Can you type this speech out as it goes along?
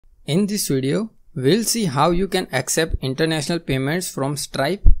In this video, we'll see how you can accept international payments from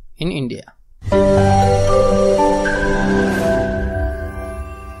Stripe in India.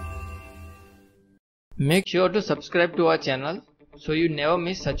 Make sure to subscribe to our channel so you never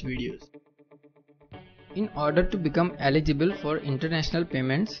miss such videos. In order to become eligible for international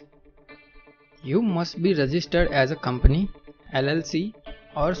payments, you must be registered as a company, LLC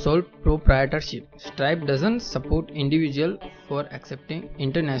or sole proprietorship. Stripe doesn't support individual for accepting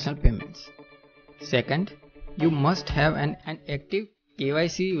international payments. Second, you must have an active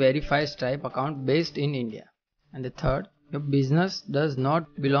KYC verified Stripe account based in India. And the third, your business does not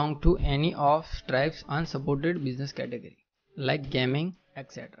belong to any of Stripe's unsupported business category like gaming,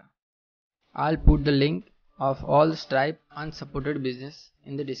 etc. I'll put the link of all Stripe unsupported business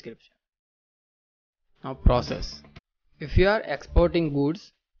in the description. Now process. If you are exporting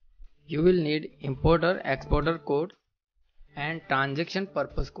goods, you will need importer-exporter code and transaction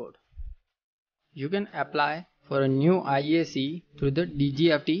purpose code. You can apply for a new IAC through the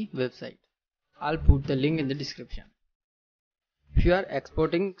DGFT website. I'll put the link in the description. If you are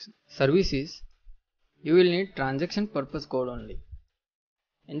exporting services, you will need transaction purpose code only.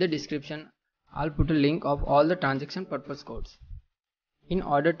 In the description, I'll put a link of all the transaction purpose codes. In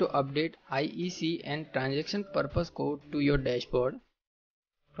order to update IEC and transaction purpose code to your dashboard,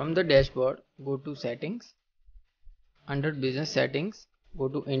 from the dashboard go to settings. Under business settings, go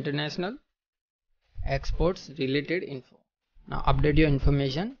to international, exports related info. Now update your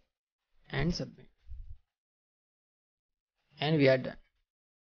information and submit. And we are done.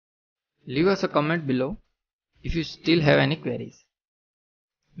 Leave us a comment below if you still have any queries.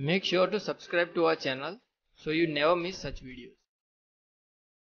 Make sure to subscribe to our channel so you never miss such videos.